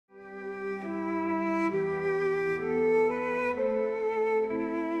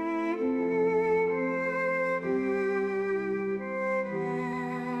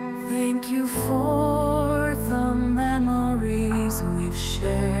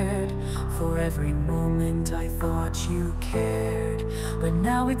For every moment I thought you cared, but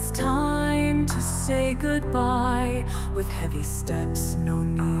now it's time to say goodbye. With heavy steps, no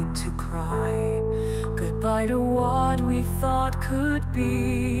need to cry. Goodbye to what we thought could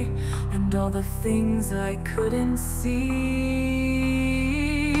be, and all the things I couldn't see.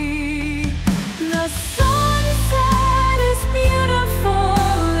 The sunset is beautiful,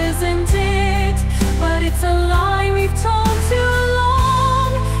 isn't it? But it's a lie we've told too long.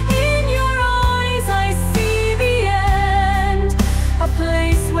 In your eyes I see the end, a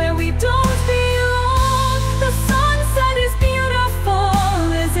place where we don't belong. The sunset is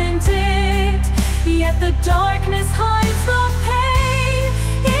beautiful, isn't it? Yet the darkness hides the pain.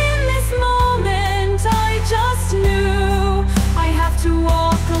 In this moment I just knew I have to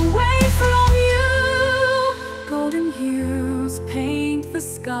walk away from you. Golden hues paint the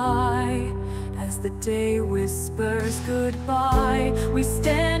sky as the day whispers goodbye. We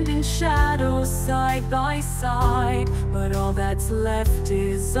stand in shadows side by side, but all that's left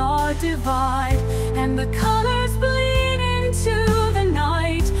is our divide. And the colors bleed into the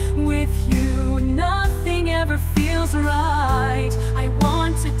night. With you, nothing ever feels right. I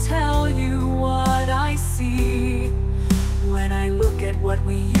want to tell you what I see when I look at what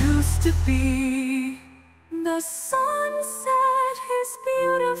we used to be. The sunset is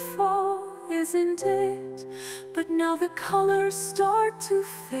beautiful, isn't it? But now the colors start to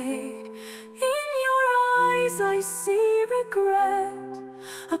fade. In your eyes I see regret,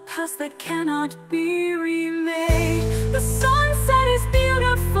 a past that cannot be remade. The sunset is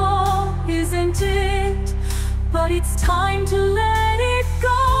beautiful, isn't it? But it's time to let it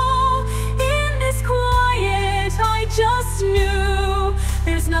go. In this quiet I just knew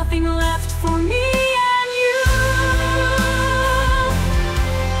there's nothing left for me and you.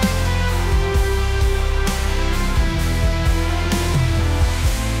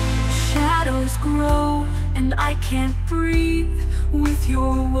 Shadows grow and I can't breathe. With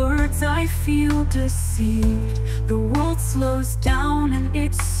your words I feel deceived. The world slows down and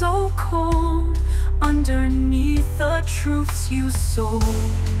it's so cold underneath the truths you sold.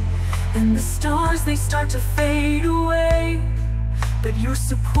 And the stars, they start to fade away, but your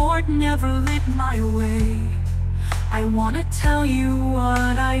support never lit my way. I wanna tell you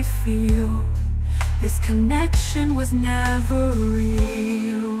what I feel. This connection was never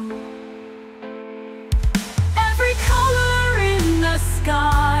real. Every color in the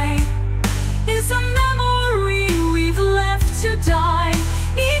sky is a memory we've left to die.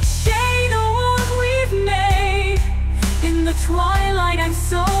 Each shade of what we've made. In the twilight I'm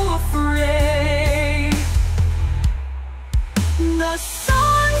so afraid. The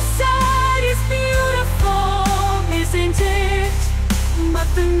sunset is beautiful, isn't it? But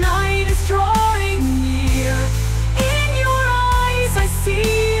the night is drawing near. In your eyes I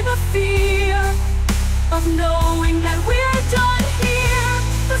see the fear of knowing that we're done here.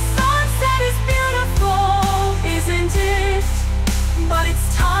 The sunset is beautiful, isn't it? But it's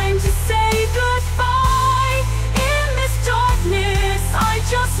time to say goodbye. In this darkness I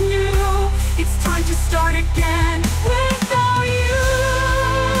just knew it's time to start again without you.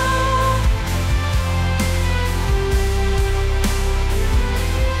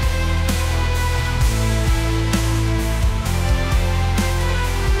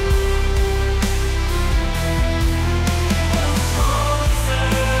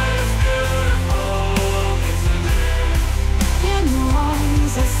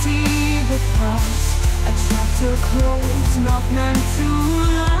 A chapter closed, not meant to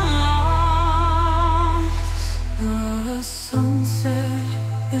last. The sunset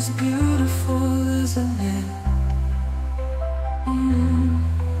is beautiful, isn't it?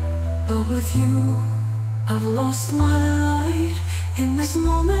 But with you, I've lost my light. In this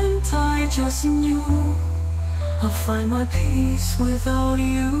moment I just knew I'll find my peace without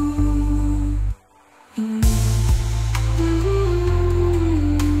you.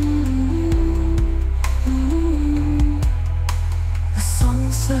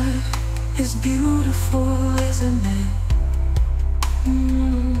 Is beautiful, isn't it?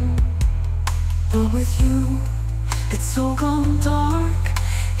 But with you, it's all gone dark.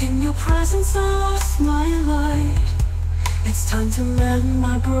 In your presence I lost my light. It's time to mend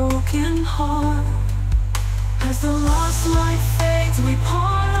my broken heart. As the last light fades, we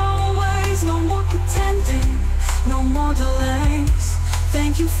part our ways. No more pretending, no more delays.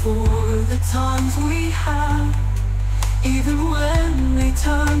 Thank you for the times we had. Even when they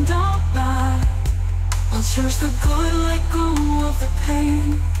turned out bad, I'll cherish the good, let go of the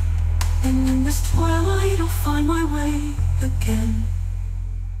pain. And in this twilight I'll find my way again.